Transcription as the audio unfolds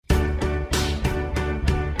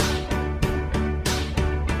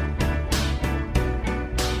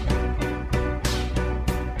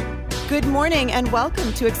Good morning and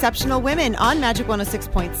welcome to Exceptional Women on Magic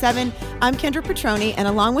 106.7. I'm Kendra Petroni, and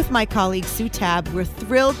along with my colleague Sue Tabb, we're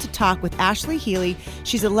thrilled to talk with Ashley Healy.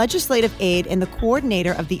 She's a legislative aide and the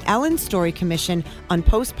coordinator of the Ellen Story Commission on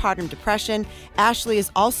Postpartum Depression. Ashley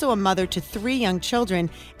is also a mother to 3 young children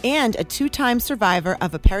and a 2-time survivor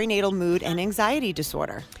of a perinatal mood and anxiety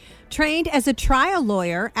disorder. Trained as a trial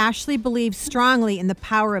lawyer, Ashley believes strongly in the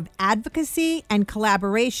power of advocacy and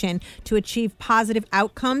collaboration to achieve positive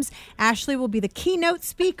outcomes. Ashley will be the keynote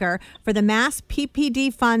speaker for the Mass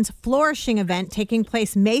PPD Fund's Flourishing event taking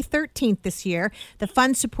place May 13th this year. The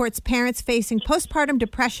fund supports parents facing postpartum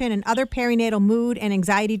depression and other perinatal mood and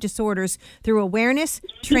anxiety disorders through awareness,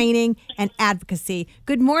 training, and advocacy.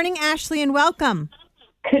 Good morning, Ashley, and welcome.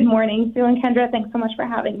 Good morning, Sue and Kendra. Thanks so much for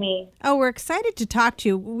having me. Oh, we're excited to talk to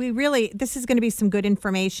you. This is going to be some good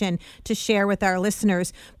information to share with our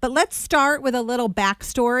listeners. But let's start with a little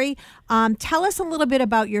backstory. Tell us a little bit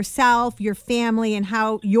about yourself, your family, and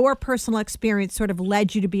how your personal experience sort of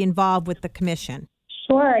led you to be involved with the commission.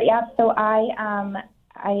 Sure. Yeah. So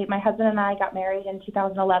my husband and I got married in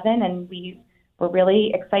 2011, and we were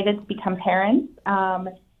really excited to become parents.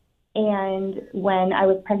 And when I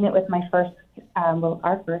was pregnant with my first,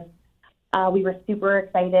 we were super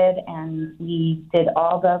excited, and we did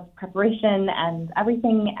all the preparation and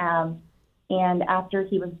everything. And after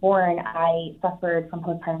he was born, I suffered from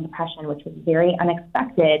postpartum depression, which was very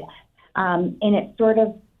unexpected. And it sort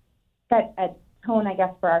of set a tone, I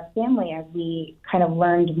guess, for our family as we kind of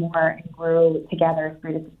learned more and grew together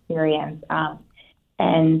through this experience.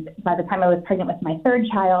 And by the time I was pregnant with my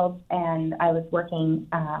 3rd child, and I was working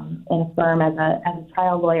in a firm as a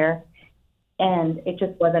trial lawyer, and it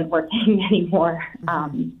just wasn't working anymore.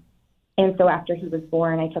 And so after he was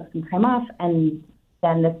born, I took some time off, and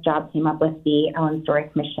then this job came up with the Ellen Story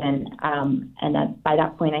Commission. And by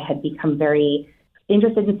that point, I had become very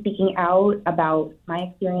interested in speaking out about my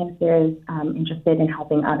experiences, interested in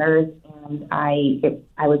helping others. And I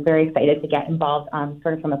was very excited to get involved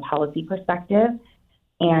sort of from a policy perspective.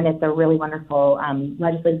 And it's a really wonderful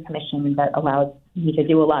legislative commission that allows me to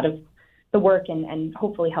do a lot of the work and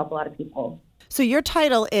hopefully help a lot of people. So your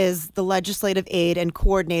title is the Legislative Aide and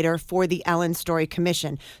Coordinator for the Ellen Story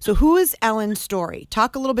Commission. So who is Ellen Story?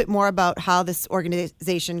 Talk a little bit more about how this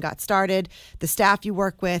organization got started, the staff you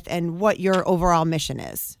work with, and what your overall mission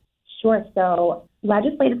is. Sure. So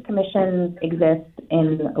legislative commissions exist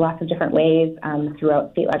in lots of different ways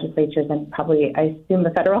throughout state legislatures and probably, I assume,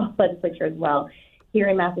 the federal legislature as well. Here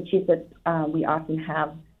in Massachusetts, we often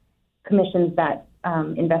have commissions that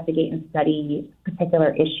investigate and study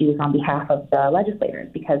particular issues on behalf of the legislators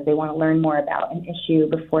because they want to learn more about an issue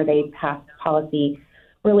before they pass policy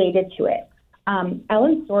related to it.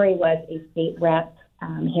 Ellen Story was a state rep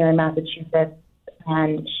here in Massachusetts,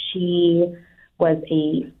 and she was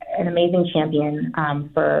an amazing champion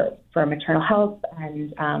for maternal health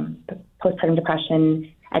and postpartum depression,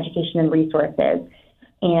 education, and resources.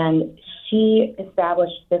 And she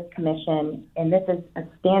established this commission, and this is a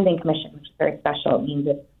standing commission, which is very special. It means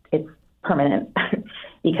it's permanent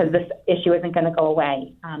because this issue isn't going to go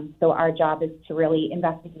away. So our job is to really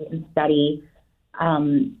investigate and study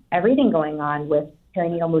everything going on with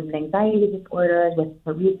perinatal mood and anxiety disorders, with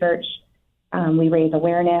the research. We raise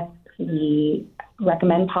awareness. We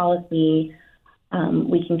recommend policy.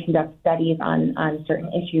 We can conduct studies on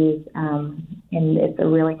certain issues, and it's a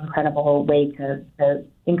really incredible way to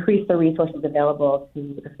increase the resources available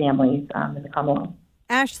to the families in the Commonwealth.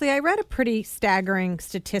 Ashley, I read a pretty staggering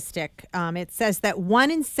statistic. It says that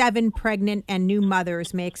 1 in 7 pregnant and new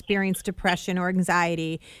mothers may experience depression or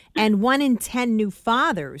anxiety, and 1 in 10 new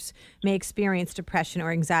fathers may experience depression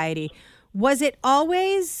or anxiety. Was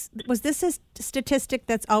this a statistic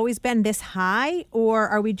that's always been this high, or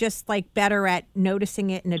are we just better at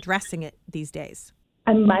noticing it and addressing it these days?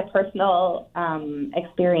 My personal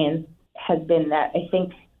experience has been that I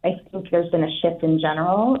think there's been a shift in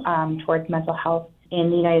general towards mental health in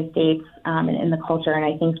the United States and in the culture. And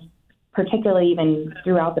I think particularly even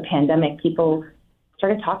throughout the pandemic, people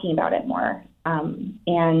started talking about it more. And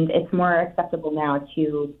it's more acceptable now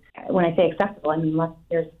to, when I say acceptable, I mean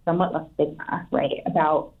there's somewhat less stigma, right,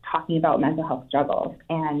 about talking about mental health struggles.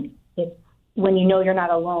 And it's when you know you're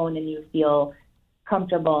not alone and you feel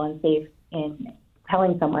comfortable and safe in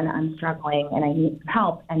telling someone I'm struggling and I need some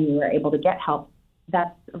help, and you are able to get help,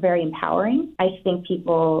 that's very empowering. I think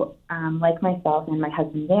people like myself and my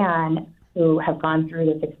husband Dan, who have gone through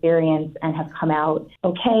this experience and have come out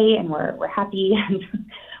okay, and we're happy, and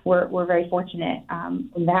we're very fortunate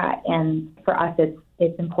in that. And for us,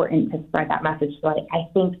 it's important to spread that message. So I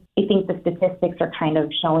think the statistics are kind of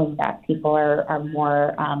showing that people are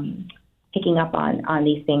more picking up on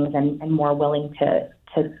these things and more willing to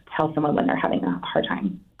tell someone when they're having a hard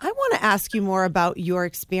time. I want to ask you more about your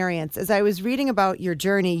experience. As I was reading about your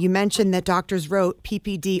journey, you mentioned that doctors wrote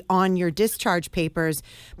PPD on your discharge papers,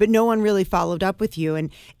 but no one really followed up with you.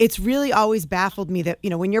 And it's really always baffled me that,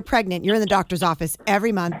 when you're pregnant, you're in the doctor's office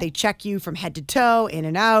every month. They check you from head to toe, in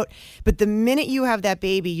and out. But the minute you have that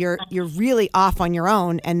baby, you're really off on your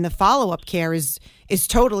own, and the follow-up care is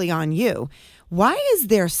totally on you. Why is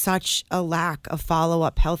there such a lack of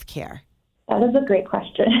follow-up health care? That is a great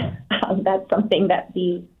question. That's something that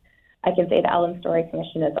I can say the Ellen Story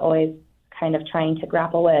Commission is always kind of trying to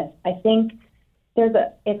grapple with. I think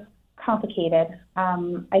it's complicated.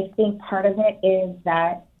 I think part of it is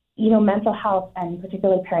that, mental health, and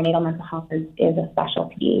particularly perinatal mental health, is a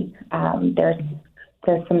specialty. There's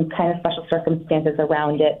some kind of special circumstances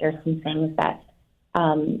around it. There's some things that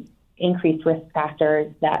increase risk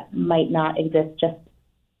factors that might not exist just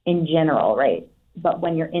in general, right? But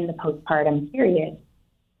when you're in the postpartum period,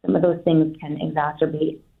 some of those things can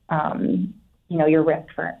exacerbate, your risk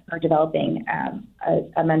for developing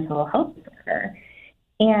a mental health disorder.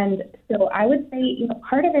 And so I would say,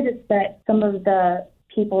 part of it is that some of the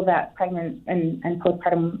people that pregnant and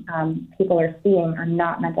postpartum people are seeing are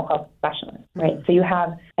not mental health specialists, right? So you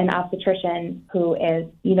have an obstetrician who is,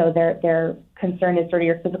 their concern is sort of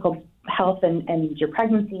your physical health and your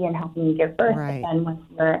pregnancy and helping you give birth. Right. And once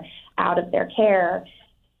you're out of their care,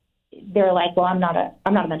 they're like, well, I'm not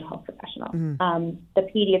a mental health professional. The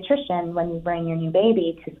pediatrician, when you bring your new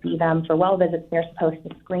baby to see them for well visits, they're supposed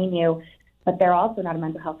to screen you, but they're also not a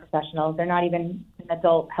mental health professional. They're not even an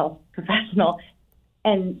adult health professional.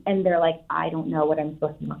 And they're like, I don't know what I'm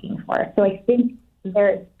supposed to be looking for. So I think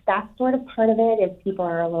that's sort of part of it, is people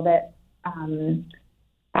are a little bit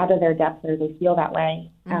out of their depth, or they feel that way.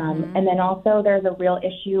 And then also there's a real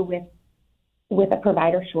issue with a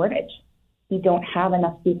provider shortage. We don't have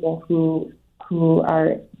enough people who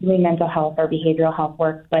are doing mental health or behavioral health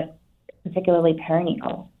work, but particularly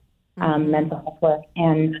perinatal mental health work,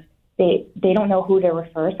 and they don't know who to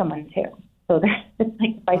refer someone to. So it's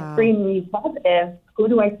like, if I screen you positive, who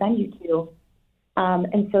do I send you to?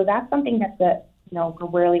 And so that's something that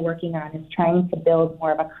we're really working on, is trying to build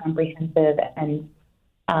more of a comprehensive and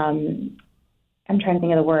I'm trying to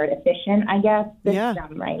think of the word, efficient, I guess,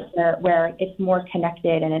 system, right? Where it's more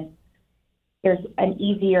connected, and there's an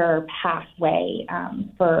easier pathway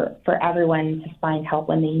for everyone to find help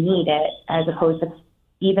when they need it, as opposed to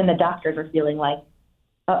even the doctors are feeling like,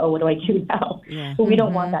 what do I do now? Yeah. But we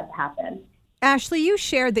don't want that to happen. Ashley, you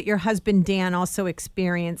shared that your husband, Dan, also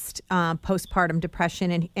experienced postpartum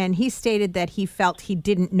depression, and he stated that he felt he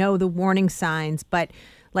didn't know the warning signs, but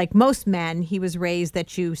like most men, he was raised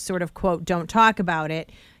that you sort of, quote, don't talk about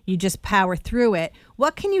it. You just power through it.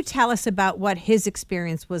 What can you tell us about what his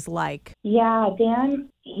experience was like? Yeah, Dan,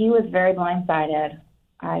 he was very blindsided,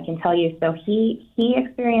 I can tell you. So he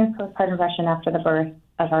experienced postpartum depression after the birth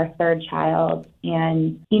of our third child.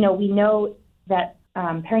 And, we know that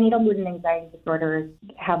perinatal mood and anxiety disorders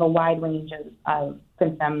have a wide range of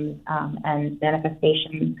symptoms and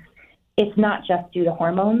manifestations. It's not just due to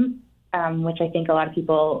hormones, which I think a lot of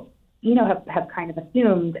people, have kind of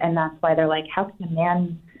assumed. And that's why they're like, how can a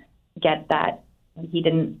man get that when he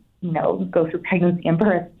didn't, go through pregnancy and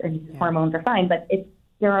birth, and his hormones are fine? But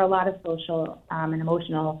there are a lot of social and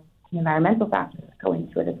emotional and environmental factors that go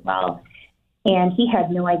into it as well. And he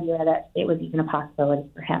had no idea that it was even a possibility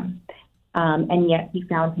for him. And yet he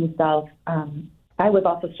found himself, I was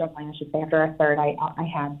also struggling, I should say, after our third, I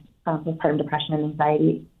had postpartum depression and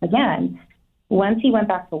anxiety again. Once he went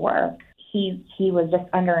back to work, he was just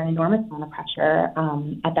under an enormous amount of pressure.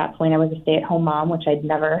 At that point, I was a stay-at-home mom, which I'd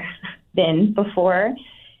never been before.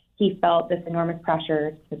 He felt this enormous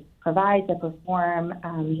pressure to provide, to perform.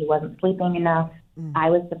 He wasn't sleeping enough. I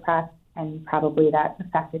was depressed, and probably that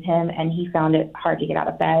affected him. And he found it hard to get out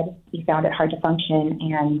of bed. He found it hard to function.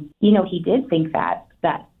 And, he did think that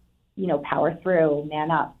power through,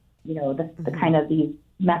 man up, the kind of these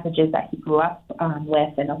messages that he grew up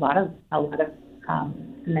with, and a lot of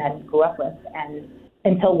men grew up with. And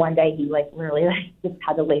until one day he literally just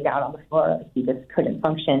had to lay down on the floor. He just couldn't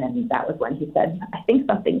function. And that was when he said, I think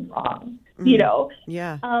something's wrong,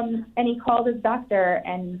 Yeah. And he called his doctor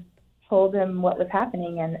and told him what was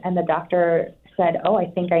happening. And the doctor said, I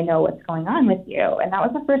think I know what's going on with you. And that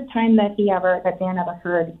was the first time that Dan ever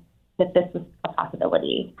heard that this was a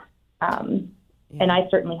possibility. And I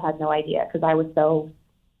certainly had no idea, because I was so,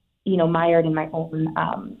 mired in my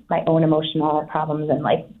own emotional problems and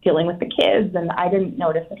dealing with the kids. And I didn't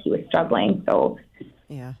notice that he was struggling. So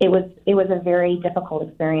it was a very difficult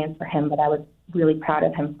experience for him, but I was really proud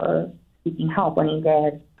of him for seeking help when he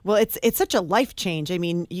did. Well, it's such a life change. I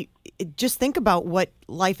mean, just think about what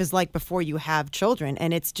life is like before you have children,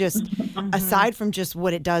 and it's just aside from just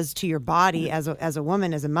what it does to your body as a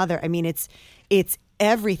woman, as a mother. I mean, it's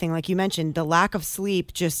everything, like you mentioned, the lack of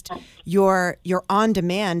sleep. Just you're on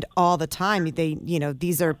demand all the time.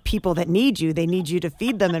 These are people that need you. They need you to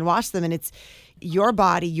feed them and wash them, and it's your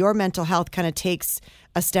body, your mental health kind of takes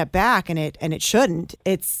a step back, and it shouldn't.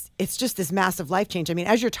 It's just this massive life change. I mean,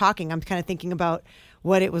 as you're talking, I'm kind of thinking about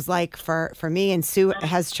what it was like for me, and Sue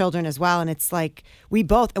has children as well. And it's like we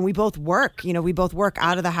both work, we both work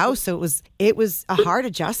out of the house. So it was a hard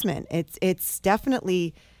adjustment. It's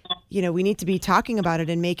definitely, we need to be talking about it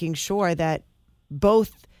and making sure that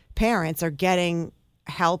both parents are getting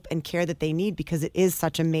help and care that they need, because it is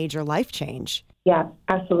such a major life change. Yeah,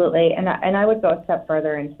 absolutely. And I would go a step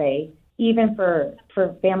further and say, even for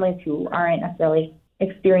families who aren't necessarily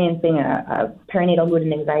experiencing a perinatal mood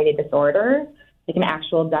and anxiety disorder, like an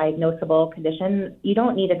actual diagnosable condition, you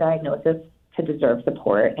don't need a diagnosis to deserve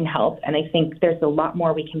support and help. And I think there's a lot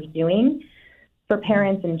more we can be doing for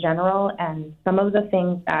parents in general. And some of the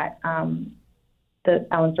things that the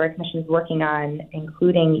Ellen Story Commission is working on,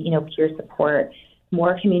 including, peer support,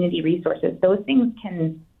 more community resources, those things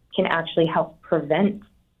can actually help prevent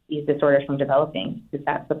these disorders from developing, because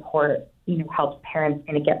that support, helps parents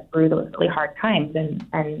kind of get through those really hard times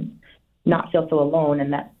and not feel so alone,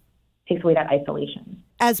 and that takes away that isolation.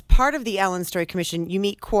 As part of the Ellen Story Commission, you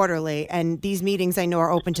meet quarterly, and these meetings I know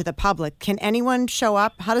are open to the public. Can anyone show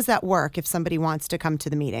up? How does that work if somebody wants to come to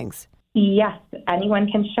the meetings? Yes, anyone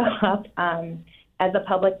can show up. As a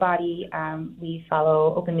public body, we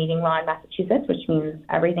follow open meeting law in Massachusetts, which means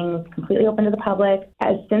everything's completely open to the public.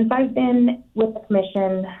 Since I've been with the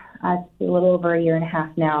commission, it's a little over a year and a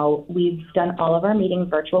half now, we've done all of our meetings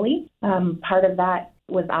virtually. Part of that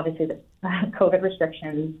was obviously the COVID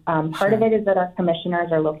restrictions. Part of it is that our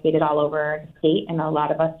commissioners are located all over the state, and a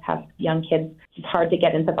lot of us have young kids. It's hard to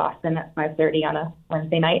get into Boston at 5:30 on a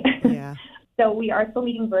Wednesday night. Yeah. So we are still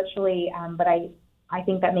meeting virtually, but I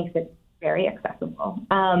think that makes it very accessible.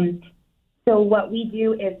 So what we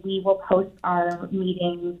do is we will post our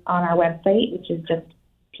meetings on our website, which is just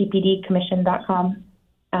ppdcommission.com.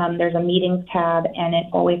 There's a meetings tab, and it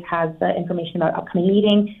always has the information about upcoming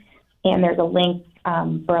meeting. And there's a link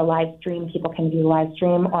for a live stream. People can view live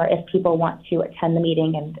stream, or if people want to attend the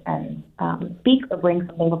meeting and speak or bring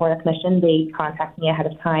something before the commission, they contact me ahead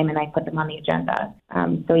of time, and I put them on the agenda.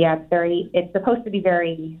 So yeah, it's supposed to be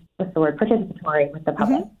very, participatory with the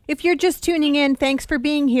public. Mm-hmm. If you're just tuning in, thanks for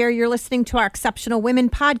being here. You're listening to our Exceptional Women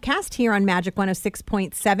podcast here on Magic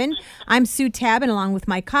 106.7. I'm Sue Tabb, and along with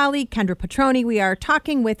my colleague, Kendra Petroni, we are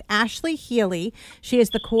talking with Ashley Healy. She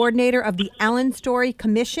is the coordinator of the Ellen Story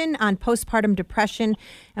Commission on Postpartum Depression,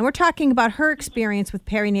 and we're talking about her experience with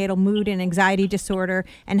perinatal mood and anxiety disorder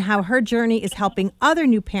and how her journey is helping other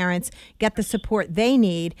new parents get the support they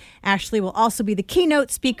need. Ashley will also be the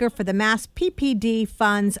keynote speaker for the Mass PPD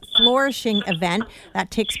Fund's Flourishing event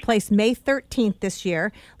that takes place May 13th this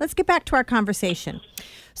year. Let's get back to our conversation.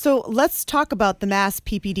 So let's talk about the Mass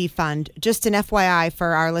PPD Fund. Just an FYI for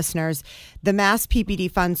our listeners, the Mass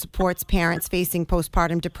PPD Fund supports parents facing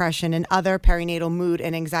postpartum depression and other perinatal mood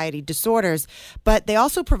and anxiety disorders, but they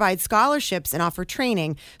also provide scholarships and offer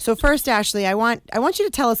training. So first, Ashley, I want you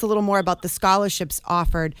to tell us a little more about the scholarships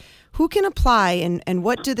offered. Who can apply, and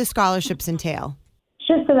what do the scholarships entail?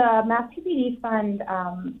 Sure. So the Mass PPD Fund,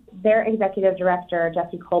 their executive director,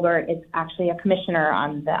 Jessie Colbert, is actually a commissioner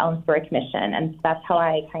on the Ellen Story Commission, and that's how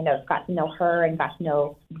I kind of got to know her and got to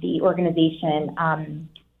know the organization. And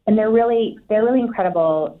they're really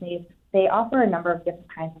incredible. They offer a number of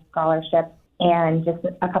different kinds of scholarships, and just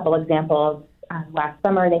a couple examples. Last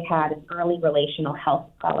summer, they had an early relational health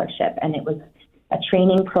scholarship, and it was a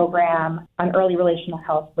training program on early relational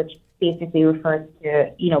health, which basically refers to,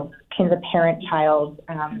 kind of the parent-child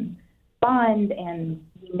bond, and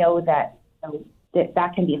we know that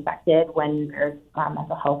that can be affected when there's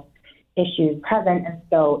mental health issues present, and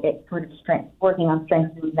so it's sort of working on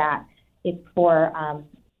strengthening that. It's for,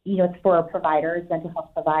 it's for providers, mental health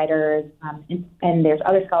providers, and there's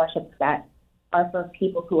other scholarships that are for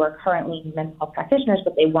people who are currently mental health practitioners,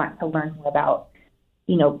 but they want to learn more about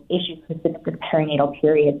issues specific to the perinatal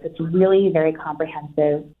period. So it's really very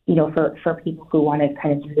comprehensive, for people who want to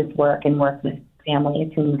kind of do this work and work with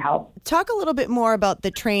families who need help. Talk a little bit more about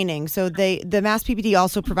the training. So the Mass PPD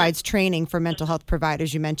also provides training for mental health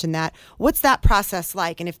providers. You mentioned that. What's that process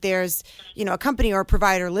like? And if there's, a company or a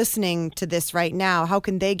provider listening to this right now, how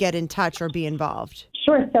can they get in touch or be involved?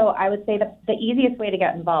 Sure. So I would say that the easiest way to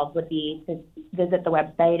get involved would be to visit the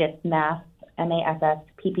website. It's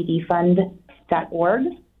masspdfund.org.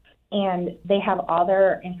 and they have all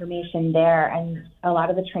their information there. And a lot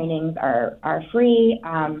of the trainings are free,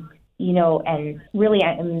 and really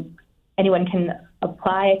anyone can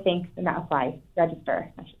apply,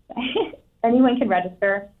 register, I should say. Anyone can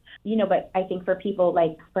register, but I think for people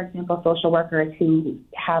like, for example, social workers who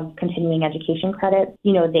have continuing education credits,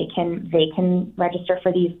 they can register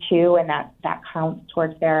for these too, and that counts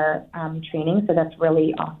towards their training. So that's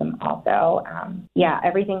really awesome also.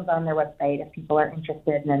 Everything's on their website if people are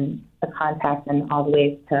interested, in the contact and all the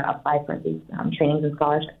ways to apply for these trainings and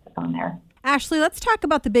scholarships on there. Ashley, let's talk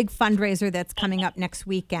about the big fundraiser that's coming up next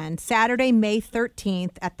weekend, Saturday, May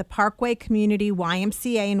 13th at the Parkway Community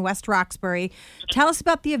YMCA in West Roxbury. Tell us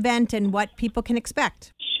about the event and what people can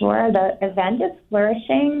expect. Sure. The event is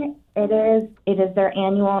Flourishing. It is their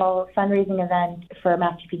annual fundraising event for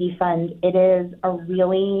Mass GPD Fund. It is a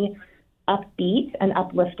really upbeat and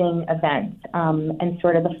uplifting event. And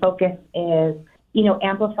sort of the focus is,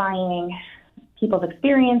 amplifying people's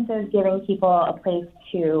experiences, giving people a place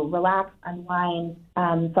to relax, unwind,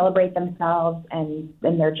 celebrate themselves and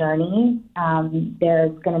their journey.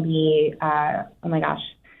 There's going to be, oh my gosh,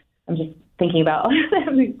 I'm just thinking about,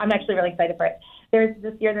 I'm actually really excited for it.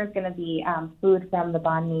 This year there's going to be food from the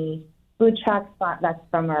Bonnie food truck. That's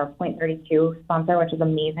from our Point 32 sponsor, which is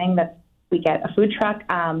amazing that we get a food truck.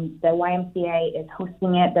 The YMCA is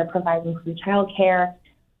hosting it. They're providing free childcare,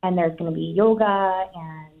 and there's going to be yoga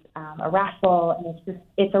and a raffle, and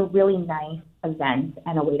it's a really nice event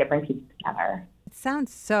and a way to bring people together.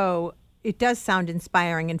 It does sound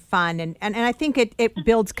inspiring and fun, and I think it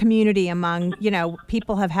builds community among,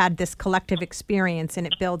 people have had this collective experience, and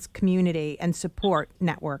it builds community and support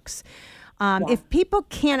networks. If people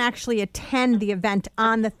can't actually attend the event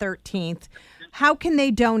on the 13th, how can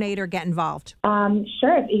they donate or get involved?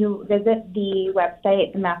 Sure. If you visit the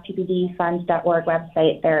website, the massgpdfund.org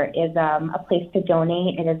website, there is a place to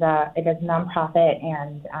donate. It is a nonprofit,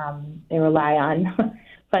 and they rely on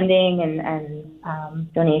funding and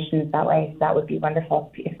donations that way. That would be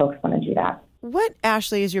wonderful if folks want to do that. What,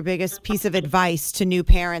 Ashley, is your biggest piece of advice to new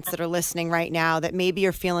parents that are listening right now that maybe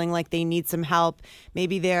are feeling like they need some help?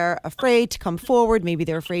 Maybe they're afraid to come forward. Maybe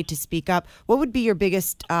they're afraid to speak up. What would be your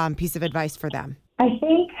biggest piece of advice for them? I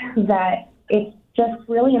think that it's just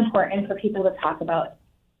really important for people to talk about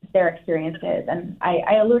their experiences. And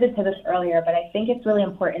I alluded to this earlier, but I think it's really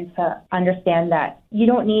important to understand that you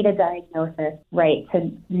don't need a diagnosis, right,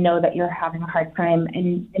 to know that you're having a hard time.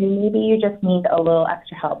 And maybe you just need a little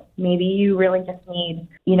extra help. Maybe you really just need,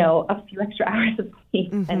 a few extra hours of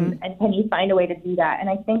sleep. And can you find a way to do that? And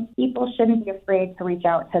I think people shouldn't be afraid to reach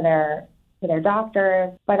out to their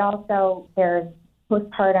doctors, but also there's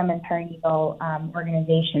postpartum and perinatal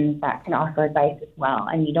organizations that can offer advice as well.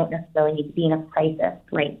 And you don't necessarily need to be in a crisis,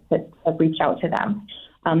 right, to reach out to them.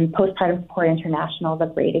 Postpartum Support International is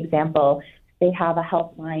a great example. They have a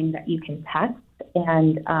helpline that you can text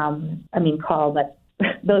and, call, but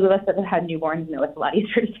those of us that have had newborns know it's a lot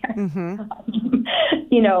easier to text.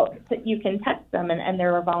 So you can text them, and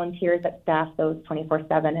there are volunteers that staff those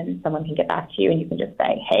 24/7, and someone can get back to you, and you can just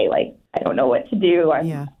say, hey, I don't know what to do.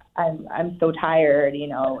 I'm so tired,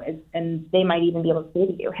 and they might even be able to say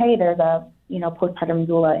to you, hey, there's a, postpartum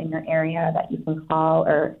doula in your area that you can call,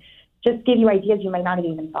 or just give you ideas you might not have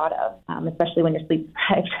even thought of, especially when you're sleep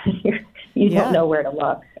deprived. you don't know where to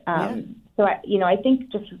look. So, I think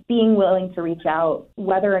just being willing to reach out,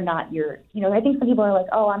 whether or not you're, I think some people are like,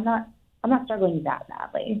 oh, I'm not struggling that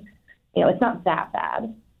badly. It's not that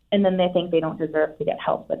bad. And then they think they don't deserve to get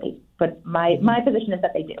help, but my position is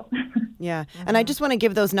that they do. Yeah. And I just want to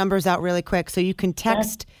give those numbers out really quick. So you can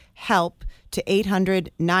text HELP to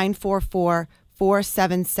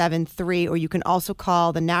 800-944-4773, or you can also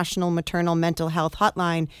call the National Maternal Mental Health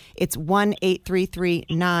Hotline. It's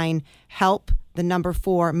 1-833-9-HELP, the number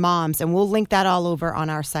 4 moms. And we'll link that all over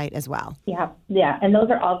on our site as well. Yeah. And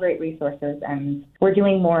those are all great resources. And we're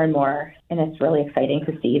doing more and more. And it's really exciting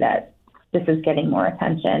to see that this is getting more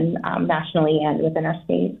attention nationally and within our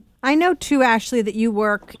state. I know, too, Ashley, that you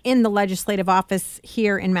work in the legislative office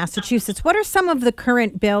here in Massachusetts. What are some of the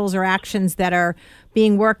current bills or actions that are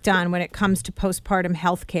being worked on when it comes to postpartum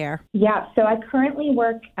health care? Yeah, so I currently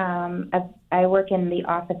work I work in the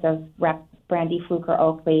office of Rep. Brandy Fluker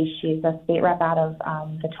Oakley. She's a state rep out of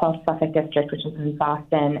the 12th Suffolk District, which is in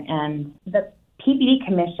Boston. And the PPD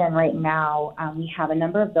Commission right now, we have a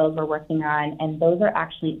number of bills we're working on, and those are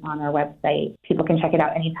actually on our website. People can check it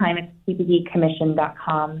out anytime. It's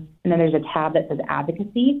ppdcommission.com. And then there's a tab that says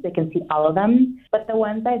advocacy, so you can see all of them. But the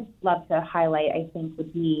ones I'd love to highlight, I think,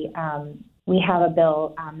 would be we have a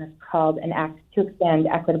bill that's called an Act to Expand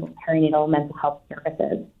Equitable Perinatal Mental Health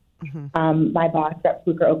Services. My boss, Rep.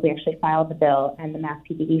 Fluker Oakley, actually filed the bill, and the Mass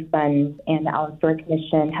PPD Fund and the Allen Story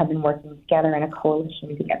Commission have been working together in a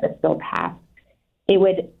coalition to get this bill passed. It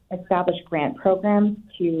would establish grant programs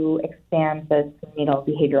to expand the perinatal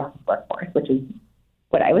behavioral health workforce, which is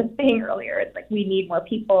what I was saying earlier. It's like we need more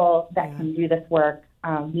people that can do this work.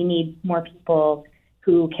 We need more people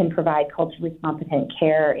who can provide culturally competent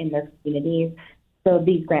care in their communities. So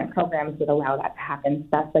these grant programs would allow that to happen.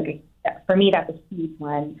 So for me, that's a huge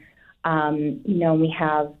one. We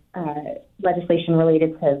have legislation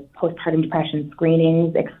related to postpartum depression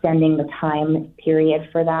screenings, extending the time period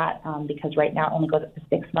for that because right now it only goes up to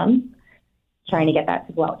 6 months, trying to get that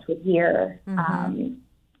to go out to a year.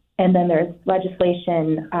 And then there's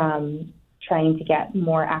legislation trying to get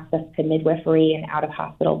more access to midwifery and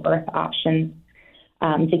out-of-hospital birth options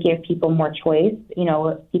to give people more choice.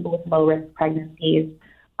 People with low-risk pregnancies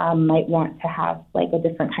might want to have a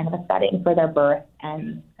different kind of a setting for their birth.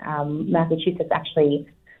 And Massachusetts actually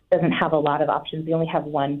doesn't have a lot of options. We only have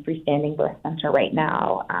one freestanding birth center right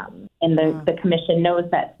now. And the commission knows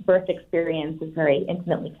that birth experience is very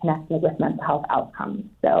intimately connected with mental health outcomes.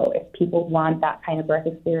 So if people want that kind of birth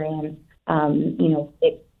experience,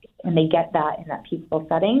 and they get that in that peaceful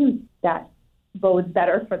setting, that bodes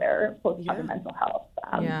better for their postpartum mental health.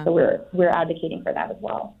 So we're advocating for that as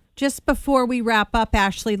well. Just before we wrap up,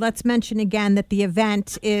 Ashley, let's mention again that the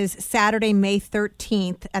event is Saturday, May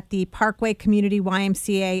 13th at the Parkway Community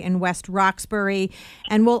YMCA in West Roxbury.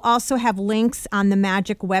 And we'll also have links on the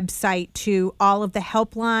Magic website to all of the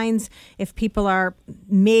helplines. If people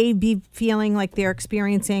may be feeling like they're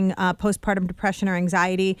experiencing postpartum depression or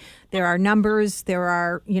anxiety, there are numbers,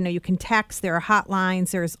 you can text, there are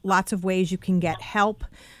hotlines, there's lots of ways you can get help.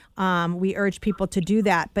 We urge people to do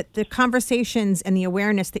that. But the conversations and the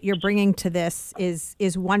awareness that you're bringing to this is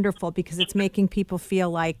wonderful because it's making people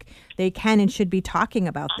feel like they can and should be talking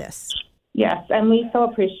about this. Yes, and we so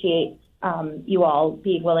appreciate you all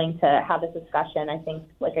being willing to have this discussion. I think,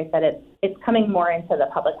 like I said, it's coming more into the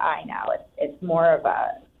public eye now. It's more of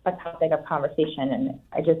a topic of conversation, and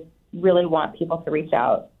I just really want people to reach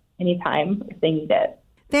out anytime if they need it.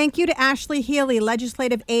 Thank you to Ashley Healy,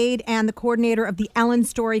 Legislative Aide and the coordinator of the Ellen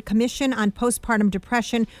Story Commission on Postpartum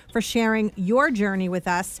Depression, for sharing your journey with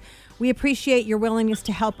us. We appreciate your willingness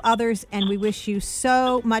to help others, and we wish you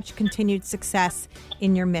so much continued success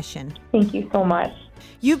in your mission. Thank you so much.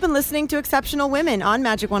 You've been listening to Exceptional Women on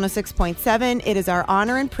Magic 106.7. It is our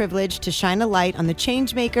honor and privilege to shine a light on the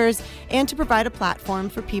change makers and to provide a platform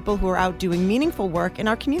for people who are out doing meaningful work in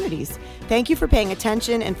our communities. Thank you for paying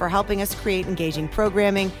attention and for helping us create engaging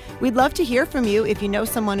programming. We'd love to hear from you if you know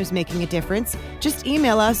someone who's making a difference. Just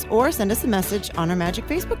email us or send us a message on our Magic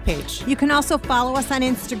Facebook page. You can also follow us on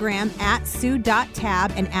Instagram at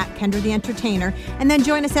Sue.tab and at Kendra the Entertainer. And then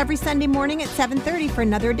join us every Sunday morning at 7:30 for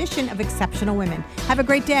another edition of Exceptional Women. Have a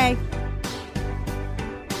great day.